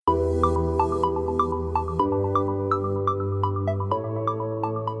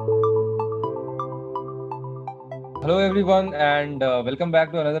Hello, everyone, and welcome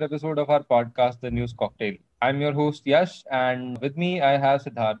back to another episode of our podcast, The News Cocktail. I'm your host, Yash, and with me, I have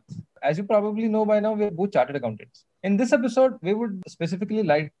Siddharth. As you probably know by now, we're both chartered accountants. In this episode, we would specifically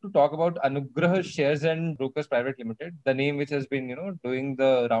like to talk about Anugrah Shares and Brokers Private Limited, the name which has been, doing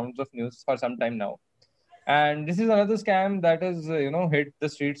the rounds of news for some time now. And this is another scam that has, hit the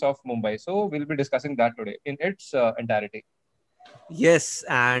streets of Mumbai. So we'll be discussing that today in its entirety. Yes,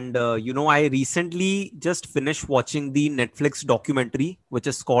 and I recently just finished watching the Netflix documentary, which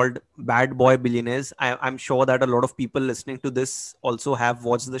is called Bad Boy Billionaires. I'm sure that a lot of people listening to this also have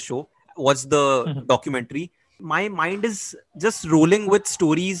watched the documentary. My mind is just rolling with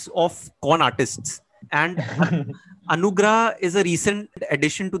stories of con artists, and Anugrah is a recent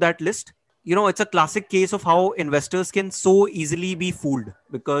addition to that list. It's a classic case of how investors can so easily be fooled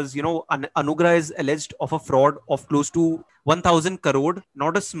because, Anugrah is alleged of a fraud of close to 1000 crore,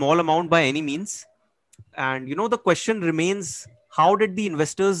 not a small amount by any means. And, the question remains, how did the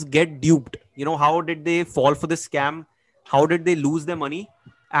investors get duped? How did they fall for this scam? How did they lose their money?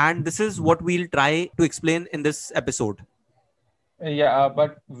 And this is what we'll try to explain in this episode. Yeah,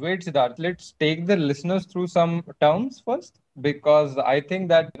 but wait, Siddharth, let's take the listeners through some terms first, because I think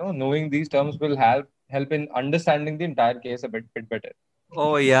that knowing these terms will help in understanding the entire case a bit better.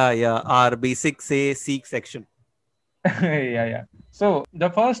 Oh, yeah, yeah. Our basic, say, seek section. Yeah. So the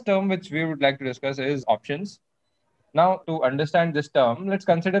first term which we would like to discuss is options. Now, to understand this term, let's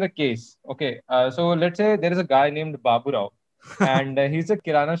consider a case. Okay, so let's say there is a guy named Babu Rao, and he's a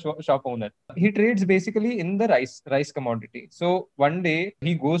kirana shop owner. He trades basically in the rice commodity. So one day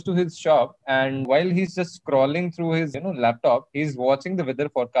he goes to his shop, and while he's just scrolling through his laptop, he's watching the weather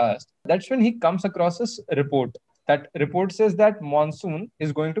forecast. That's when he comes across this report. That report says that monsoon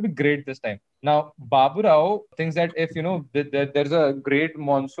is going to be great this time. Now, Babu Rao thinks that if there's a great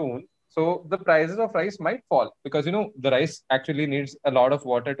monsoon, so the prices of rice might fall because the rice actually needs a lot of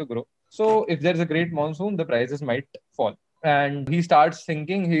water to grow. So if there's a great monsoon, the prices might fall. And he starts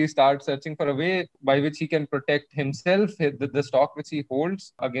thinking, he starts searching for a way by which he can protect himself, the stock which he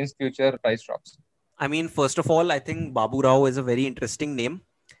holds against future price drops. I mean, first of all, I think Babu Rao is a very interesting name.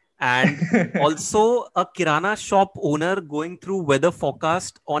 And also a kirana shop owner going through weather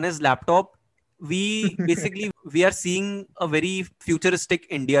forecast on his laptop. We are seeing a very futuristic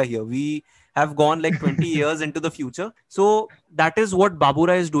India here. We have gone like 20 years into the future. So that is what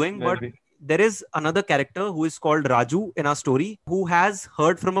Babura is doing. But Maybe. there is another character who is called Raju in our story, who has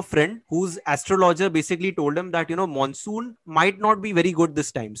heard from a friend whose astrologer basically told him that, monsoon might not be very good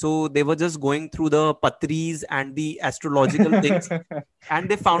this time. So they were just going through the patris and the astrological things, and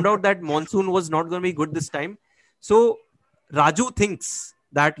they found out that monsoon was not going to be good this time. So Raju thinks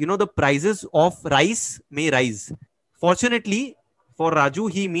that, the prices of rice may rise. Fortunately for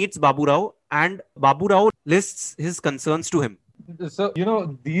Raju, he meets Babu Rao, and Babu Rao lists his concerns to him. So,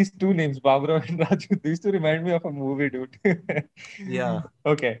 these two names, Babura and Raju, these two remind me of a movie, dude. Yeah.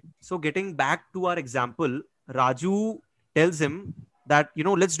 Okay. So getting back to our example, Raju tells him that,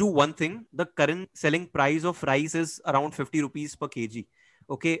 let's do one thing. The current selling price of rice is around 50 rupees per kg.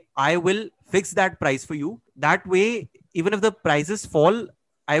 Okay, I will fix that price for you. That way, even if the prices fall,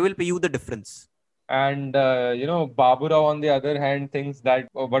 I will pay you the difference. And Babura on the other hand thinks that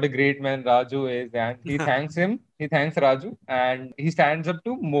what a great man Raju is, and he thanks him. He thanks Raju, and he stands up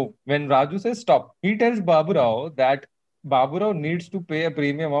to move. When Raju says stop, he tells Baburao that Baburao needs to pay a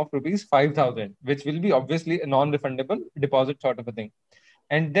premium of rupees 5,000, which will be obviously a non-refundable deposit sort of a thing.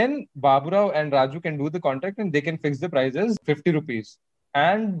 And then Baburao and Raju can do the contract, and they can fix the prices 50 rupees.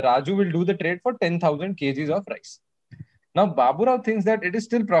 And Raju will do the trade for 10,000 kgs of rice. Now, Baburao thinks that it is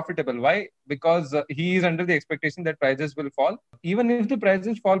still profitable. Why? Because he is under the expectation that prices will fall. Even if the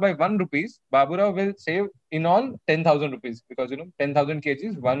prices fall by 1 rupees, Baburao will save in all 10,000 rupees because 10,000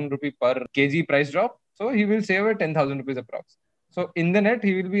 kgs, 1 rupee per kg price drop. So he will save a 10,000 rupees approx. So in the net,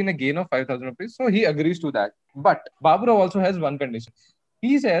 he will be in a gain of 5,000 rupees. So he agrees to that. But Baburao also has one condition.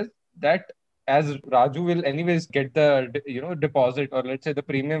 He says that as Raju will anyways get the deposit, or let's say the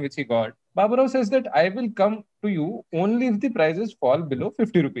premium which he got, Baburao says that I will come to you only if the prices fall below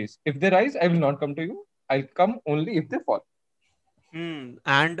 50 rupees. If they rise, I will not come to you. I'll come only if they fall.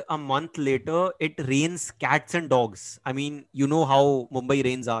 And a month later, it rains cats and dogs. I mean, you know how Mumbai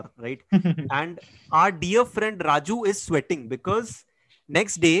rains are, right? And our dear friend Raju is sweating because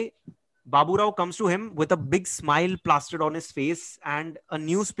next day, Babu Rao comes to him with a big smile plastered on his face and a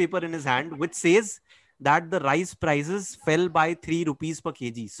newspaper in his hand, which says that the rice prices fell by 3 rupees per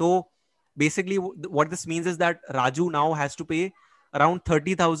kg. So basically, what this means is that Raju now has to pay around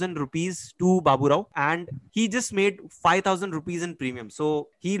 30,000 rupees to Babu Rao, and he just made 5,000 rupees in premium. So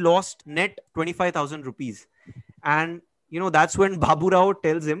he lost net 25,000 rupees. And, that's when Babu Rao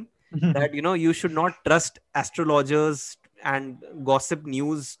tells him that, you should not trust astrologers and gossip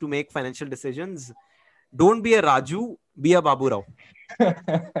news to make financial decisions. Don't be a Raju, be a Babu Rao.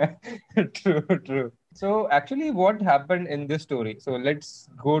 True, true. So actually what happened in this story? So let's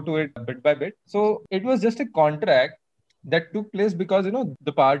go to it bit by bit. So it was just a contract that took place because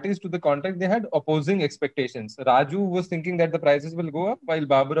the parties to the contract, they had opposing expectations. Raju was thinking that the prices will go up while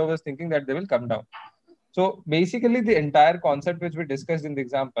Babura was thinking that they will come down. So basically the entire concept which we discussed in the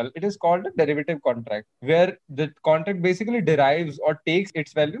example, it is called a derivative contract, where the contract basically derives or takes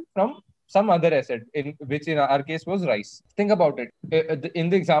its value from some other asset, in which in our case was rice. Think about it. In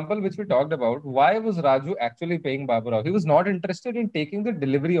the example which we talked about, why was Raju actually paying Baburao? He was not interested in taking the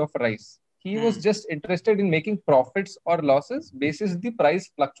delivery of rice. He was just interested in making profits or losses basis the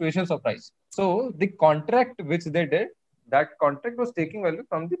price fluctuations of rice. So the contract which they did, that contract was taking value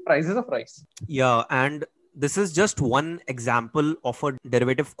from the prices of rice. Yeah, and this is just one example of a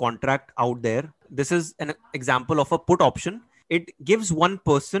derivative contract out there. This is an example of a put option. It gives one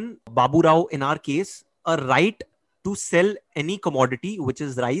person, Babu Rao in our case, a right to sell any commodity, which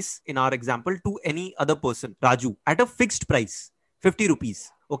is rice in our example, to any other person, Raju, at a fixed price, 50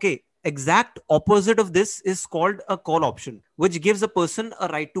 rupees. Okay. Exact opposite of this is called a call option, which gives a person a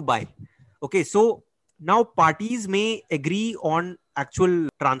right to buy. Okay. So now parties may agree on actual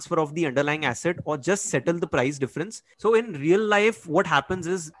transfer of the underlying asset or just settle the price difference. So in real life, what happens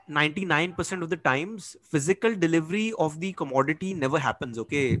is 99% of the times, physical delivery of the commodity never happens.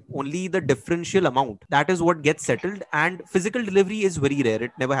 Okay. Only the differential amount, that is what gets settled, and physical delivery is very rare.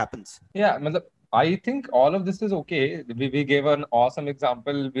 It never happens. Yeah, I think all of this is okay. We gave an awesome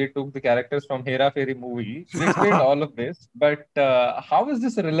example. We took the characters from Hera Pheri movie. We explained all of this. But how is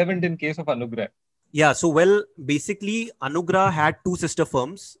this relevant in case of Anugrah? Yeah, so basically, Anugrah had two sister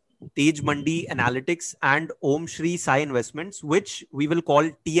firms, Tej Mandi Analytics and Om Shri Sai Investments, which we will call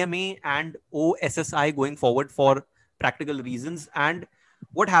TMA and OSSI going forward for practical reasons. And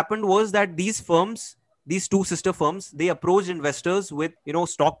what happened was that these two sister firms, they approached investors with,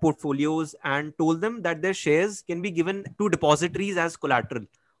 stock portfolios and told them that their shares can be given to depositories as collateral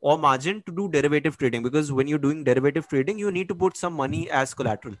or margin to do derivative trading. Because when you're doing derivative trading, you need to put some money as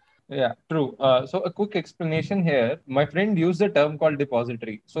collateral. Yeah, true. So a quick explanation here. My friend used a term called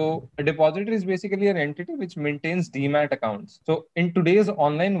depository. So a depository is basically an entity which maintains demat accounts. So in today's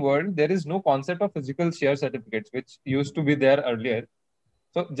online world, there is no concept of physical share certificates, which used to be there earlier.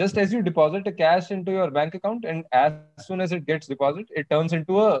 So just as you deposit a cash into your bank account, and as soon as it gets deposited, it turns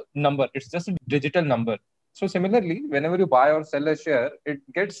into a number. It's just a digital number. So similarly, whenever you buy or sell a share, it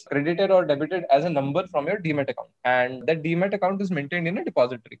gets credited or debited as a number from your demat account. And that demat account is maintained in a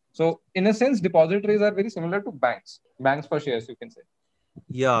depository. So in a sense, depositories are very similar to banks. Banks for shares, you can say.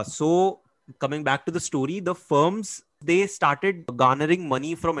 Yeah. So coming back to the story, the firms, they started garnering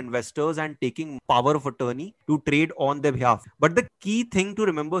money from investors and taking power of attorney to trade on their behalf. But the key thing to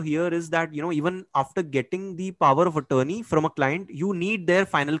remember here is that, even after getting the power of attorney from a client, you need their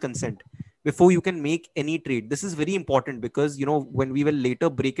final consent before you can make any trade. This is very important because, when we will later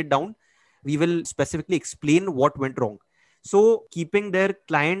break it down, we will specifically explain what went wrong. So keeping their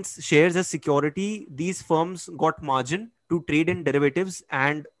clients' shares as security, these firms got margin to trade in derivatives,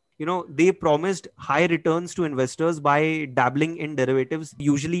 and they promised high returns to investors by dabbling in derivatives,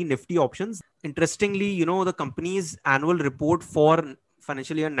 usually nifty options. Interestingly, the company's annual report for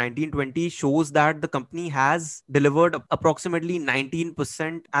financial year 1920 shows that the company has delivered approximately 19%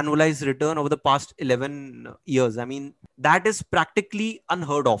 annualized return over the past 11 years. I mean, that is practically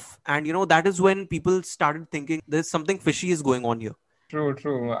unheard of. And, that is when people started thinking there's something fishy is going on here. True,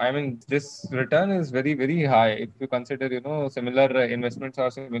 true. I mean, this return is very, very high if you consider, similar investments or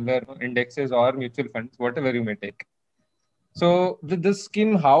similar indexes or mutual funds, whatever you may take. So the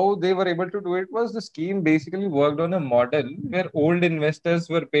scheme, how they were able to do it was the scheme basically worked on a model where old investors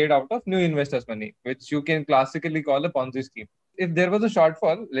were paid out of new investors' money, which you can classically call a Ponzi scheme. If there was a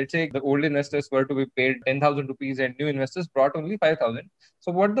shortfall, let's say the old investors were to be paid 10,000 rupees and new investors brought only 5,000.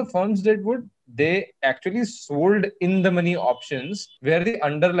 So what the firms did would they actually sold in the money options where the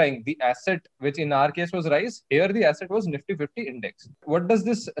underlying, the asset, which in our case was rice, here the asset was Nifty 50 index. What does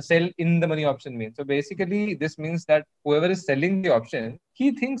this sell in the money option mean? So basically, this means that whoever is selling the option,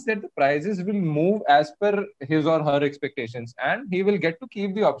 he thinks that the prices will move as per his or her expectations and he will get to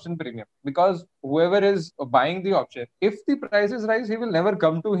keep the option premium because whoever is buying the option, if the prices rise, he will never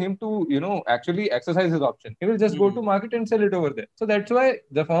come to him to, actually exercise his option. He will just go to market and sell it over there. So that's why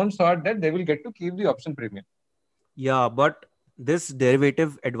the firms thought that they will get to keep the option premium. Yeah, but this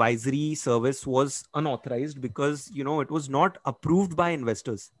derivative advisory service was unauthorized because, it was not approved by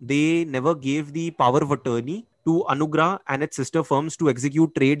investors. They never gave the power of attorney to Anugrah and its sister firms to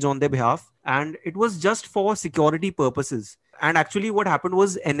execute trades on their behalf. And it was just for security purposes. And actually, what happened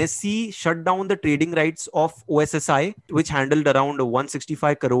was NSE shut down the trading rights of OSSI, which handled around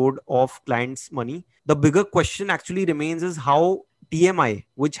 165 crore of clients' money. The bigger question actually remains is how TMI,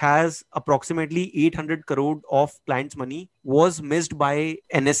 which has approximately 800 crore of clients' money, was missed by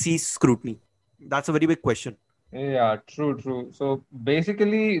NSE scrutiny. That's a very big question. Yeah, true. So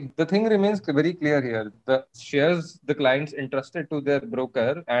basically, the thing remains very clear here. The shares the clients entrusted to their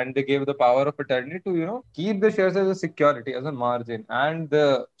broker, and they gave the power of attorney to, keep the shares as a security, as a margin. And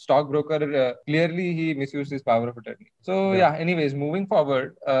the stockbroker, clearly he misused his power of attorney. So Yeah. yeah, anyways, moving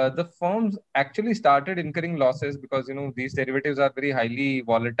forward, the firms actually started incurring losses because, these derivatives are very highly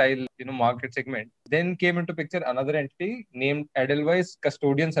volatile, market segment. Then came into picture another entity named Edelweiss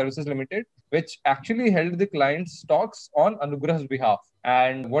Custodian Services Limited, which actually held the client's stocks on Anugrah's behalf.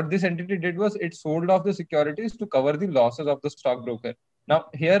 And what this entity did was it sold off the securities to cover the losses of the stockbroker. Now,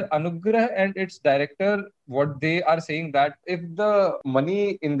 here, Anugrah and its director, what they are saying that if the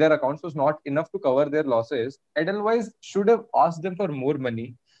money in their accounts was not enough to cover their losses, Edelweiss should have asked them for more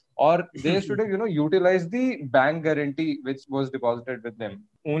money, or they should have, utilized the bank guarantee which was deposited with them.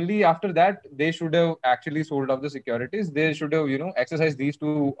 Only after that, they should have actually sold off the securities. They should have, exercised these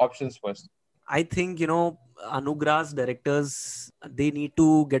two options first. I think, Anugrah's directors, they need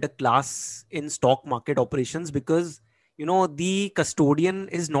to get a class in stock market operations because, the custodian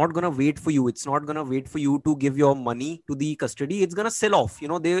is not going to wait for you. It's not going to wait for you to give your money to the custody. It's going to sell off.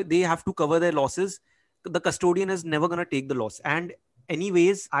 They have to cover their losses. The custodian is never going to take the loss. And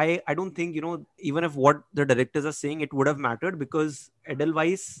anyways, I don't think, even if what the directors are saying, it would have mattered because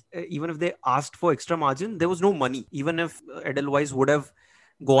Edelweiss, even if they asked for extra margin, there was no money. Even if Edelweiss would have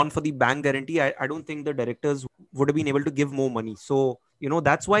gone for the bank guarantee, I don't think the directors would have been able to give more money. So,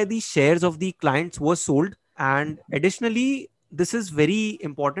 that's why the shares of the clients were sold. And additionally, this is very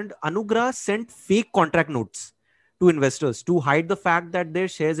important. Anugrah sent fake contract notes to investors to hide the fact that their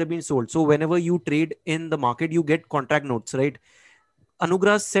shares have been sold. So whenever you trade in the market, you get contract notes, right?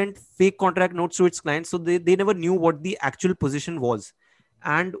 Anugrah sent fake contract notes to its clients. So they never knew what the actual position was.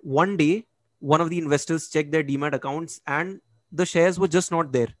 And one day, one of the investors checked their demat accounts and the shares were just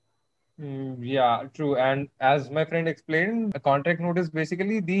not there. Yeah, true. And as my friend explained, a contract note is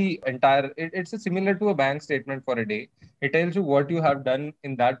basically the entire, it's a similar to a bank statement for a day. It tells you what you have done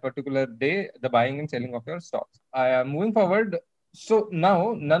in that particular day, the buying and selling of your stocks. Moving forward, so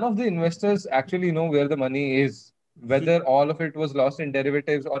now none of the investors actually know where the money is, whether all of it was lost in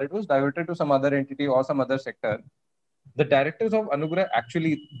derivatives or it was diverted to some other entity or some other sector. The directors of Anugrah,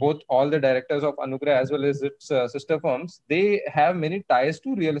 actually, both all the directors of Anugrah as well as its sister firms, they have many ties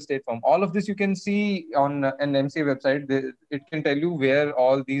to real estate firm. All of this you can see on an MCA website. It can tell you where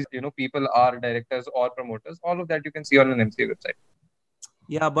all these people are directors or promoters. All of that you can see on an MCA website.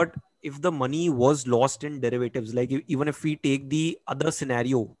 Yeah, but if the money was lost in derivatives, like even if we take the other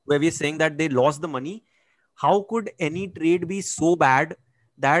scenario where we're saying that they lost the money, how could any trade be so bad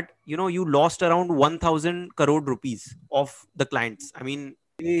that you lost around 1000 crore rupees of the clients? I mean,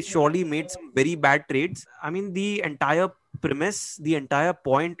 they surely made some very bad trades. I mean, the entire premise, the entire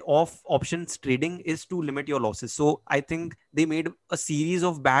point of options trading is to limit your losses. So I think they made a series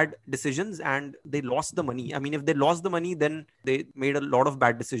of bad decisions and they lost the money. I mean, if they lost the money, then they made a lot of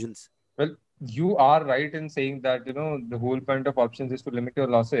bad decisions. Well, you are right in saying that the whole point of options is to limit your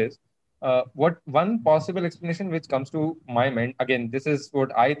losses. What one possible explanation which comes to my mind, again, this is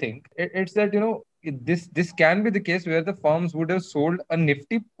what I think. It's that this can be the case where the firms would have sold a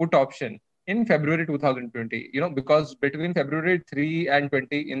nifty put option in February 2020. Because between February 3 and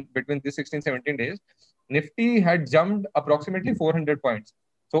 20, in between these 16, 17 days, Nifty had jumped approximately 400 points.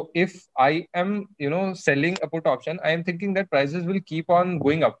 So if I am, selling a put option, I am thinking that prices will keep on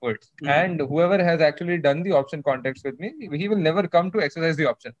going upwards. And whoever has actually done the option contracts with me, he will never come to exercise the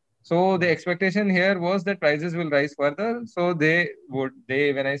option. So the expectation here was that prices will rise further. So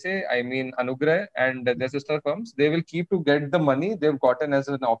when I say, I mean Anugrah and their sister firms, they will keep to get the money they've gotten as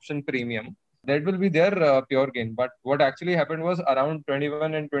an option premium. That will be their pure gain. But what actually happened was around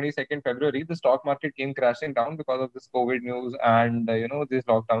 21 and 22nd February, the stock market came crashing down because of this COVID news and, these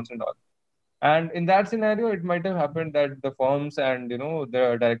lockdowns and all. And in that scenario, it might have happened that the firms and,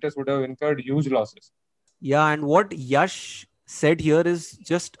 the directors would have incurred huge losses. Yeah, and what Yash said here is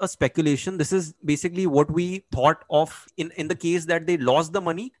just a speculation. This is basically what we thought of in the case that they lost the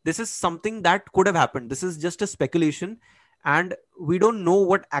money. This is something that could have happened. This is just a speculation and we don't know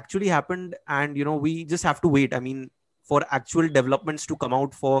what actually happened, and we just have to wait. I mean, for actual developments to come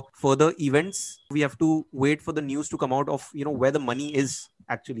out for further events. We have to wait for the news to come out of, where the money is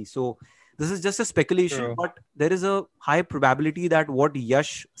actually. So this is just a speculation, True. but there is a high probability that what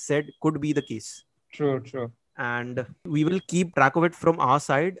Yash said could be the case. True. And we will keep track of it from our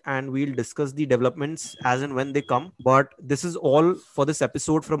side, and we'll discuss the developments as and when they come. But this is all for this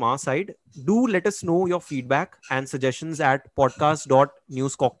episode from our side. Do let us know your feedback and suggestions at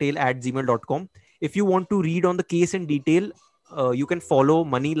podcast.newscocktail@gmail.com. If you want to read on the case in detail, you can follow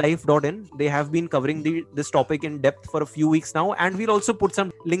moneylife.in. They have been covering this topic in depth for a few weeks now, and we'll also put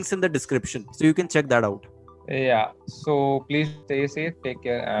some links in the description so you can check that out. Yeah. So please stay safe, take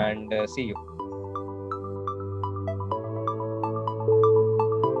care, and see you.